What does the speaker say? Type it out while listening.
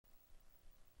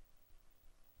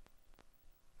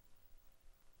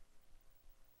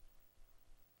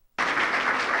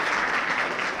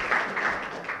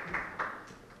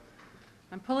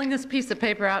pulling this piece of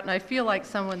paper out, and I feel like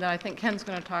someone that I think Ken's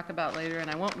going to talk about later, and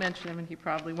I won't mention him, and he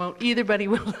probably won't either, but he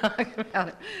will talk about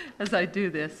it as I do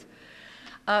this.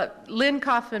 Lynn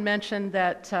Kaufman mentioned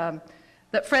that,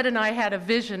 that Fred and I had a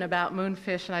vision about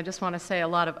Moonfish, and I just want to say a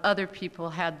lot of other people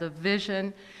had the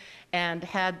vision and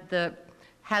had the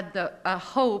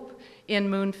hope in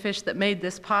Moonfish that made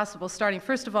this possible, starting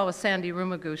first of all with Sandy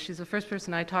Rumagu. She's the first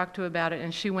person I talked to about it,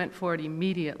 and she went for it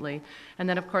immediately. And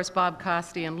then, of course, Bob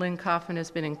Costi and Lynn Kaufman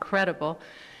has been incredible.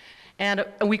 And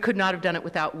we could not have done it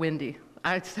without Wendy.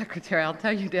 Secretary, I'll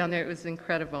tell you down there, it was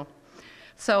incredible.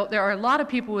 So there are a lot of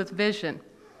people with vision.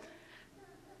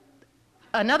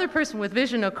 Another person with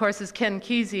vision, of course, is Ken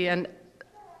Kesey, and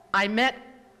I met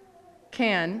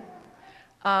Ken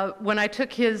when I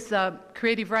took his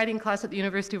creative writing class at the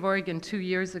University of Oregon 2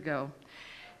 years ago.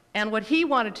 And what he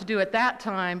wanted to do at that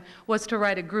time was to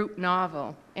write a group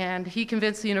novel. And he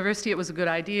convinced the university it was a good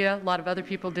idea. A lot of other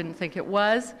people didn't think it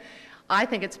was. I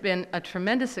think it's been a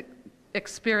tremendous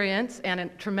experience and a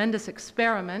tremendous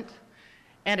experiment,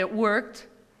 and it worked.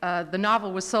 The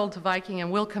novel was sold to Viking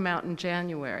and will come out in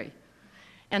January.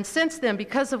 And since then,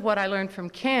 because of what I learned from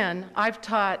Ken, I've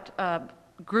taught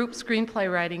group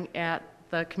screenplay writing at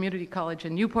the community college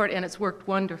in Newport, and it's worked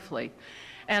wonderfully.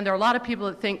 And there are a lot of people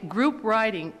that think group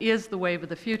writing is the wave of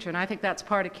the future, and I think that's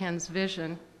part of Ken's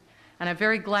vision, and I'm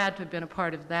very glad to have been a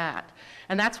part of that.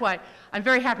 And that's why I'm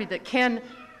very happy that Ken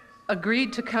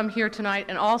agreed to come here tonight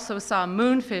and also saw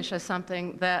Moonfish as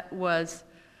something that was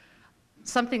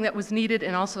needed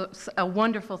and also a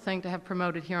wonderful thing to have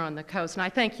promoted here on the coast. And I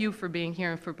thank you for being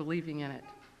here and for believing in it.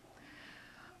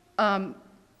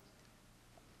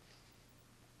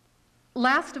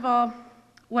 Last of all,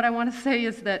 what I want to say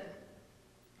is that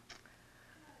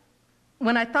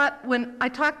when I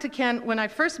talked to Ken, when I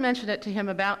first mentioned it to him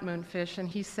about Moonfish, and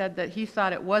he said that he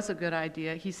thought it was a good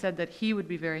idea, he said that he would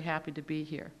be very happy to be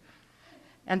here.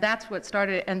 And that's what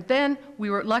started it. And then we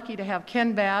were lucky to have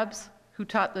Ken Babbs, who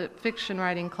taught the fiction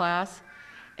writing class,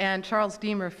 and Charles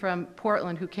Deemer from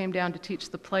Portland, who came down to teach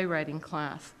the playwriting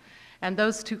class. And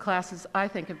those two classes, I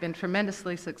think, have been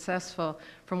tremendously successful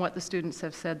from what the students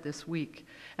have said this week.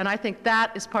 And I think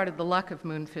that is part of the luck of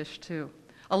Moonfish, too,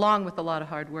 along with a lot of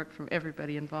hard work from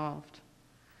everybody involved.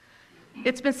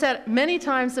 It's been said many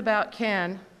times about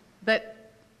Ken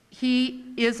that he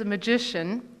is a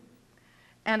magician.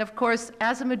 And of course,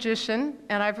 as a magician,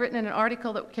 and I've written in an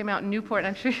article that came out in Newport, and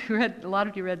I'm sure you read, a lot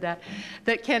of you read that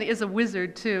Ken is a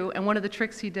wizard, too, and one of the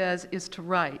tricks he does is to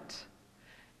write.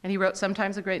 And he wrote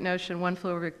Sometimes a Great Notion, One Flew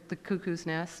Over the Cuckoo's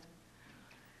Nest.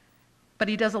 But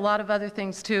he does a lot of other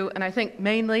things, too, and I think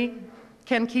mainly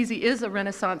Ken Kesey is a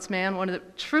Renaissance man, one of the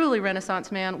truly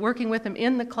Renaissance man, working with him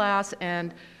in the class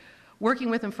and working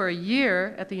with him for a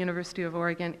year at the University of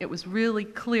Oregon. It was really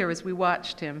clear as we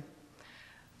watched him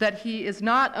that he is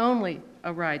not only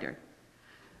a writer,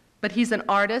 but he's an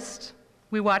artist.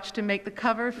 We watched him make the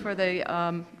cover for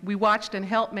we watched and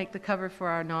helped make the cover for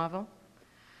our novel.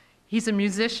 He's a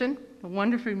musician, a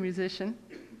wonderful musician.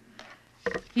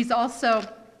 He's also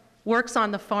works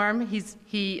on the farm.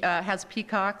 He has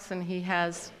peacocks and he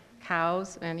has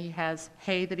cows and he has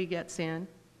hay that he gets in.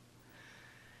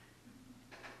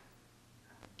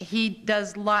 He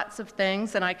does lots of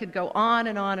things, and I could go on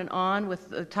and on and on with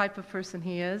the type of person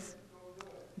he is,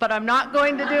 but I'm not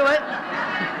going to do it.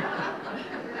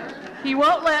 He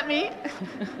won't let me.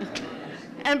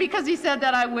 And because he said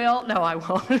that I will, no, I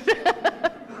won't.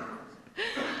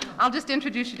 I'll just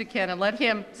introduce you to Ken and let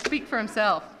him speak for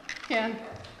himself. Ken.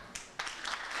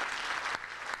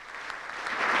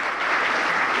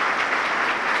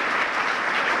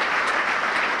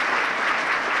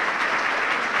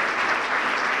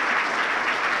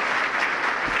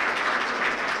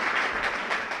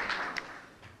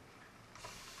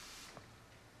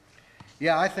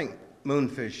 Yeah, I think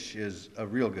Moonfish is a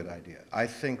real good idea. I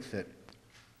think that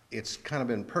it's kind of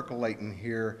been percolating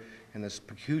here in this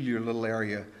peculiar little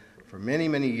area for many,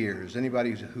 many years.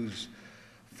 Anybody who's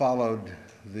followed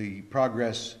the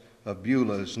progress of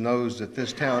Beulah's knows that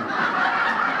this town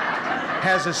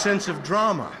has a sense of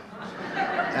drama.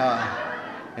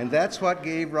 And that's what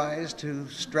gave rise to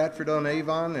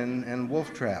Stratford-on-Avon and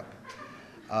Wolf Trap.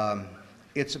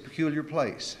 It's a peculiar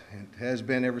place. It has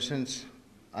been ever since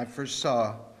I first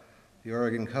saw the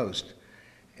Oregon coast.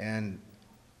 And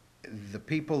the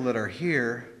people that are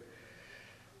here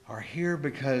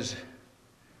because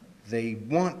they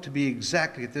want to be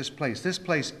exactly at this place. This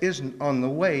place isn't on the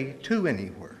way to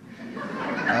anywhere.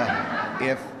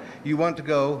 If you want to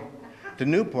go to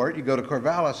Newport, you go to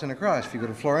Corvallis and across. If you go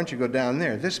to Florence, you go down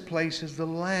there. This place is the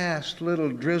last little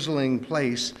drizzling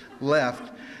place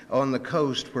left on the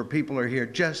coast where people are here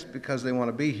just because they want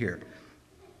to be here.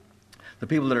 The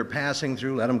people that are passing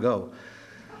through, let them go.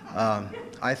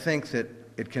 I think that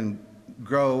it can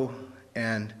grow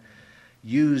and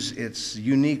use its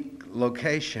unique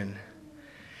location.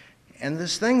 And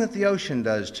this thing that the ocean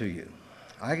does to you.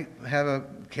 I have a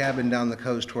cabin down the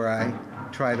coast where I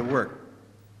try to work.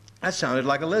 That sounded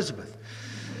like Elizabeth.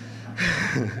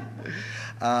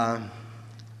 And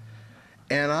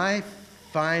I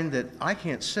find that I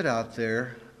can't sit out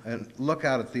there and look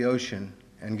out at the ocean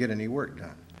and get any work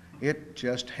done. It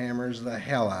just hammers the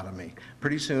hell out of me.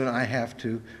 Pretty soon I have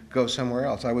to go somewhere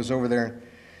else. I was over there,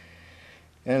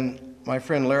 and my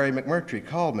friend Larry McMurtry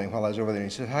called me while I was over there,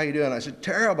 and he said, "How you doing?" I said,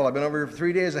 "Terrible. I've been over here for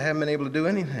 3 days. I haven't been able to do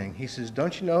anything." He says,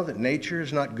 "Don't you know that nature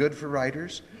is not good for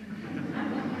writers?"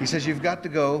 He says, "You've got to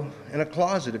go in a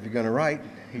closet if you're going to write."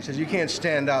 He says, "You can't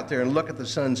stand out there and look at the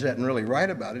sunset and really write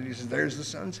about it." He says, "There's the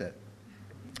sunset."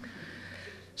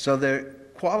 So the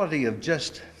quality of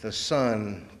just the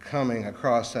sun coming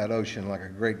across that ocean like a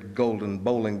great golden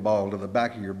bowling ball to the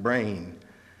back of your brain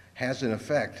has an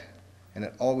effect, and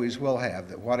it always will have,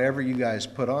 that whatever you guys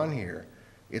put on here,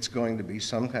 it's going to be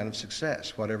some kind of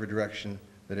success, whatever direction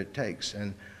that it takes.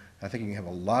 And I think you can have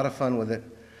a lot of fun with it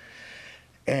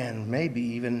and maybe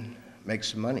even make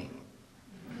some money.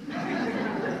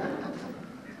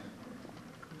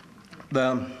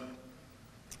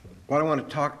 What I want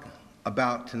to talk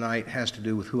about tonight has to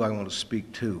do with who I want to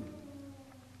speak to.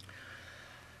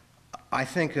 I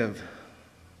think of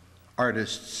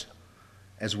artists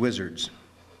as wizards,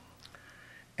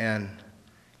 and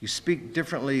you speak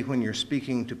differently when you're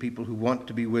speaking to people who want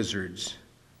to be wizards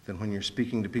than when you're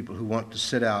speaking to people who want to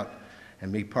sit out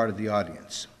and be part of the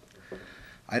audience.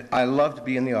 I love to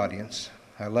be in the audience.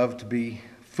 I love to be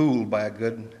fooled by a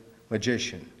good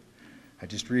magician. I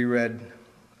just reread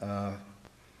The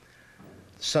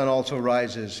Sun Also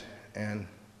Rises, and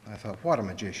I thought, what a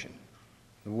magician.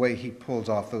 The way he pulls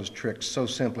off those tricks so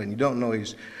simply, and you don't know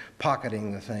he's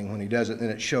pocketing the thing when he does it, and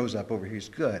it shows up over here. He's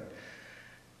good.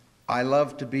 I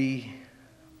love to be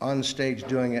on stage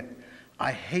doing it.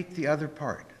 I hate the other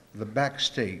part, the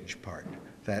backstage part,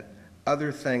 that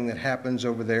other thing that happens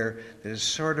over there that is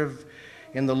sort of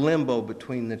in the limbo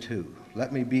between the two.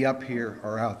 Let me be up here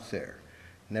or out there.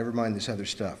 Never mind this other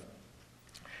stuff.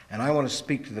 And I want to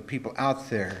speak to the people out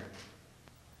there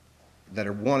that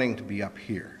are wanting to be up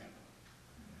here.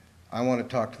 I want to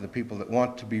talk to the people that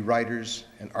want to be writers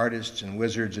and artists and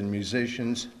wizards and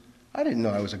musicians. I didn't know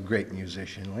I was a great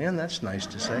musician, Lynn. That's nice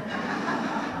to say.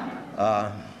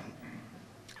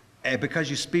 Because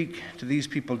you speak to these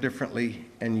people differently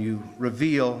and you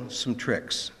reveal some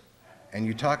tricks. And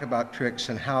you talk about tricks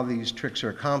and how these tricks are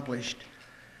accomplished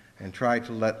and try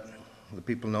to let the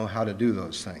people know how to do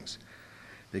those things.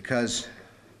 Because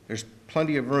there's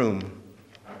plenty of room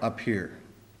up here.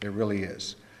 There really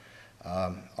is.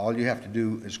 All you have to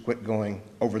do is quit going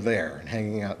over there and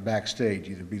hanging out backstage.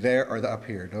 Either be there or up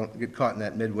here. Don't get caught in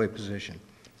that midway position.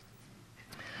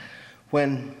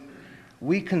 When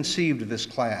we conceived this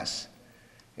class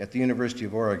at the University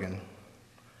of Oregon,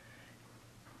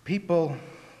 people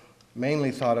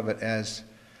mainly thought of it as,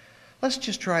 let's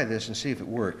just try this and see if it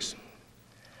works.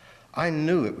 I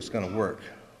knew it was going to work.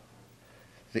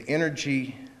 The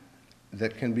energy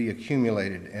that can be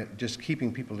accumulated and just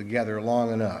keeping people together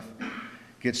long enough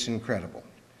gets incredible.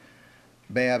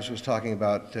 Babs was talking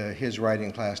about his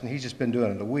writing class, and he's just been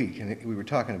doing it a week, and we were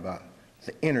talking about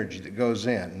the energy that goes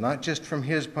in, not just from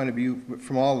his point of view, but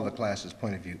from all of the classes'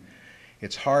 point of view.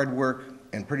 It's hard work,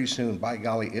 and pretty soon, by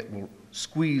golly, it will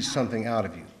squeeze something out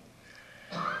of you.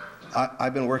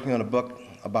 I've been working on a book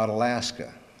about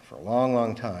Alaska for a long,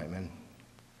 long time, and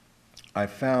I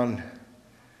found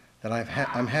that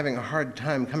I'm having a hard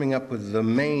time coming up with the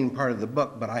main part of the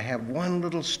book, but I have one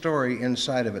little story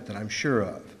inside of it that I'm sure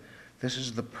of. This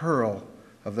is the pearl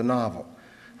of the novel.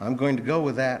 I'm going to go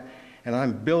with that, and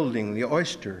I'm building the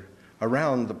oyster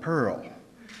around the pearl.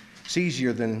 It's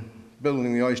easier than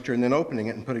building the oyster and then opening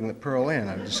it and putting the pearl in,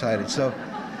 I've decided. So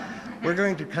we're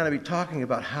going to kind of be talking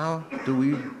about how do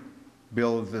we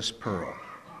build this pearl?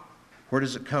 Where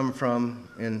does it come from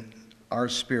in our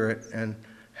spirit, and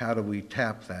how do we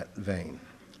tap that vein?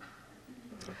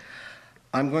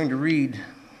 I'm going to read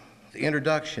the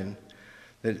introduction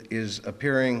that is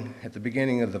appearing at the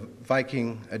beginning of the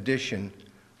Viking edition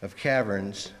of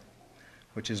Caverns,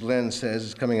 which, as Lynn says,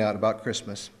 is coming out about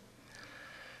Christmas.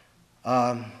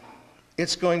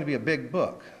 It's going to be a big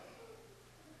book.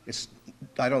 It's,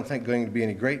 I don't think, going to be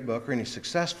any great book or any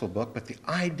successful book, but the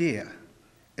idea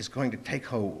is going to take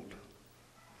hold.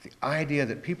 The idea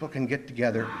that people can get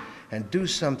together and do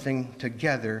something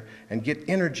together and get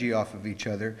energy off of each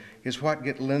other is what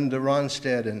get Linda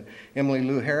Ronstadt and Emily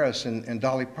Lou Harris and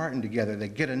Dolly Parton together. They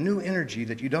get a new energy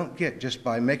that you don't get just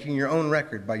by making your own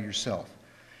record by yourself.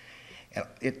 And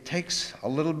it takes a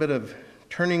little bit of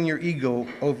turning your ego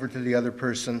over to the other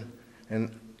person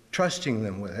and trusting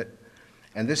them with it.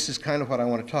 And this is kind of what I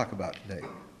want to talk about today.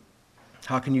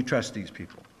 How can you trust these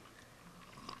people?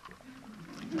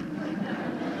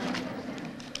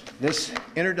 This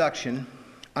introduction,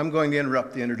 I'm going to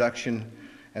interrupt the introduction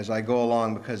as I go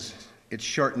along because it's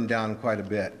shortened down quite a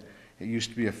bit. It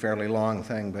used to be a fairly long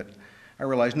thing, but I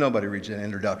realize nobody reads an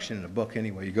introduction in a book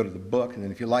anyway. You go to the book, and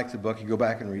then if you like the book, you go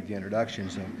back and read the introduction,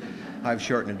 so I've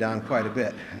shortened it down quite a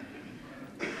bit.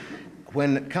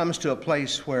 When it comes to a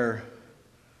place where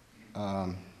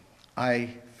I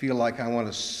feel like I want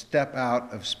to step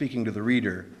out of speaking to the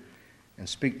reader and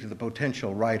speak to the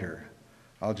potential writer,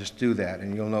 I'll just do that,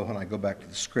 and you'll know when I go back to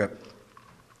the script.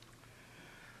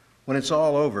 When it's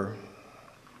all over,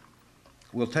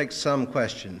 we'll take some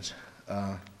questions,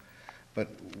 but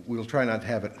we'll try not to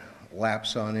have it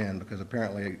lapse on in, because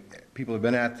apparently people have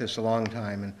been at this a long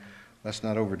time, and let's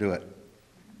not overdo it.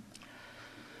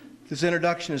 This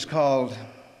introduction is called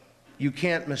 "You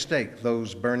Can't Mistake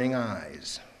Those Burning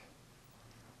Eyes."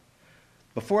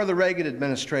 Before the Reagan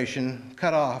administration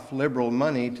cut off liberal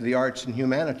money to the arts and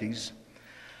humanities,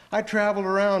 I traveled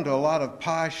around to a lot of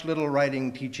posh little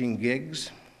writing teaching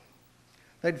gigs.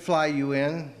 They'd fly you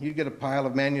in, you'd get a pile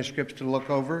of manuscripts to look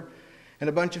over, and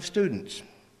a bunch of students.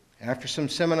 After some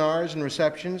seminars and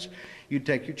receptions, you'd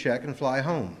take your check and fly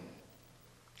home.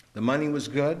 The money was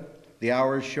good, the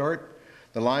hours short,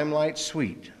 the limelight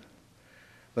sweet.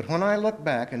 But when I look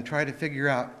back and try to figure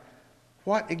out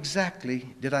what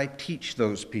exactly did I teach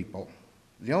those people,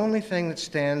 the only thing that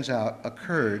stands out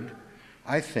occurred,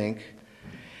 I think,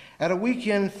 at a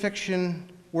weekend fiction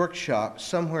workshop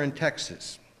somewhere in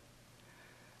Texas.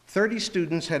 30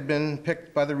 students had been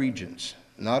picked by the regents,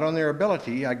 not on their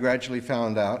ability, I gradually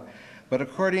found out, but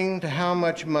according to how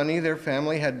much money their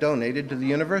family had donated to the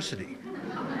university.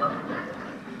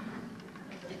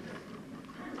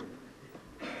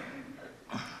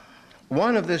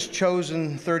 One of this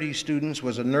chosen 30 students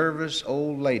was a nervous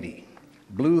old lady,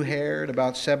 blue-haired,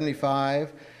 about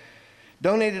 75,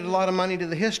 donated a lot of money to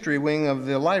the history wing of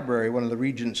the library, one of the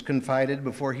regents confided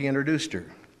before he introduced her.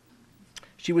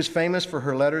 She was famous for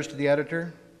her letters to the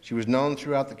editor. She was known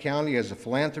throughout the county as a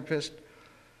philanthropist,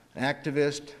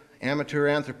 activist, amateur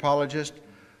anthropologist,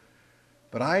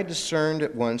 but I discerned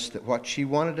at once that what she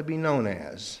wanted to be known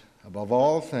as, above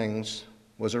all things,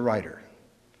 was a writer.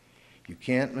 You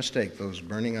can't mistake those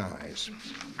burning eyes.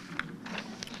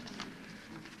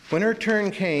 When her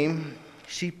turn came,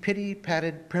 she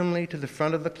pity-patted primly to the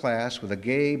front of the class with a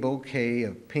gay bouquet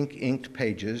of pink-inked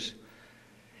pages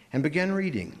and began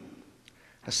reading,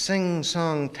 a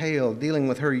sing-song tale dealing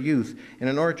with her youth in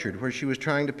an orchard where she was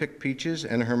trying to pick peaches,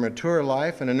 and her mature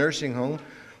life in a nursing home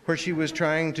where she was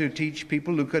trying to teach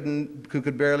people who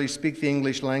could barely speak the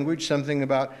English language something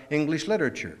about English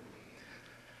literature.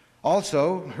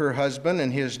 Also, her husband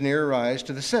and his near rise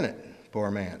to the Senate,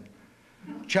 poor man.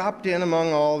 Chopped in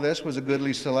among all this was a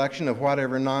goodly selection of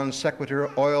whatever non sequitur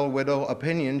oil widow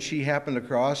opinion she happened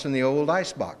across in the old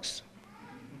icebox.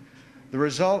 The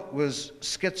result was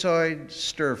schizoid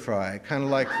stir-fry, kind of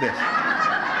like this.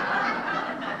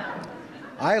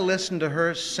 I listened to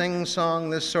her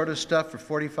sing-song this sort of stuff for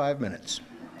 45 minutes.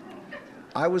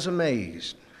 I was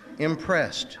amazed,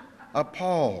 impressed,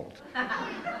 appalled,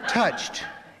 touched,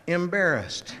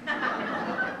 embarrassed.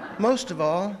 Most of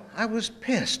all, I was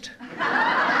pissed.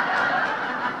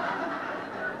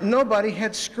 Nobody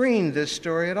had screened this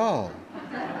story at all.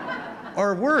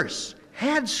 Or worse,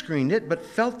 had screened it, but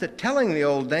felt that telling the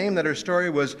old dame that her story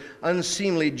was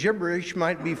unseemly gibberish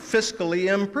might be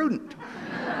fiscally imprudent.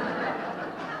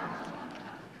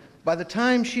 By the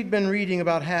time she'd been reading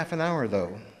about half an hour,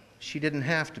 though, she didn't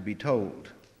have to be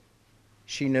told.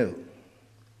 She knew.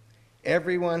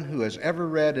 Everyone who has ever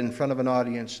read in front of an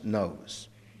audience knows.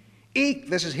 Eek,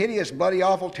 this is hideous, bloody,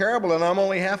 awful, terrible, and I'm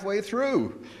only halfway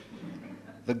through.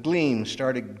 The gleam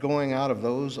started going out of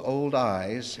those old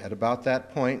eyes at about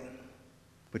that point,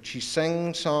 but she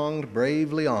sing-songed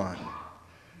bravely on.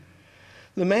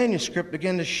 The manuscript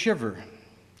began to shiver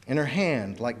in her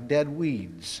hand like dead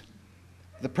weeds.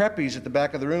 The preppies at the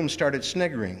back of the room started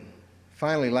sniggering,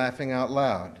 finally laughing out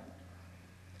loud.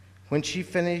 When she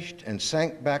finished and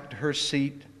sank back to her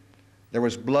seat, there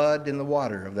was blood in the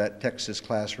water of that Texas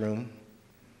classroom.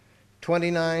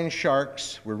 29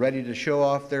 sharks were ready to show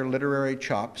off their literary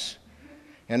chops,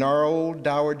 and our old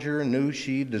dowager knew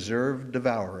she deserved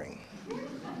devouring.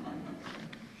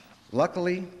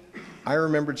 Luckily, I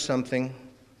remembered something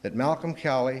that Malcolm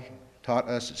Cowley taught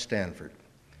us at Stanford.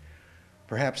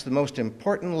 Perhaps the most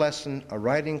important lesson a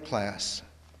writing class,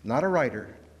 not a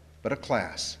writer, but a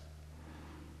class,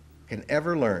 can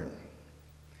ever learn.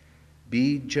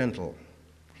 Be gentle,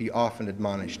 he often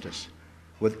admonished us,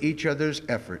 with each other's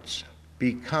efforts.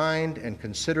 Be kind and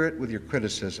considerate with your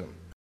criticism.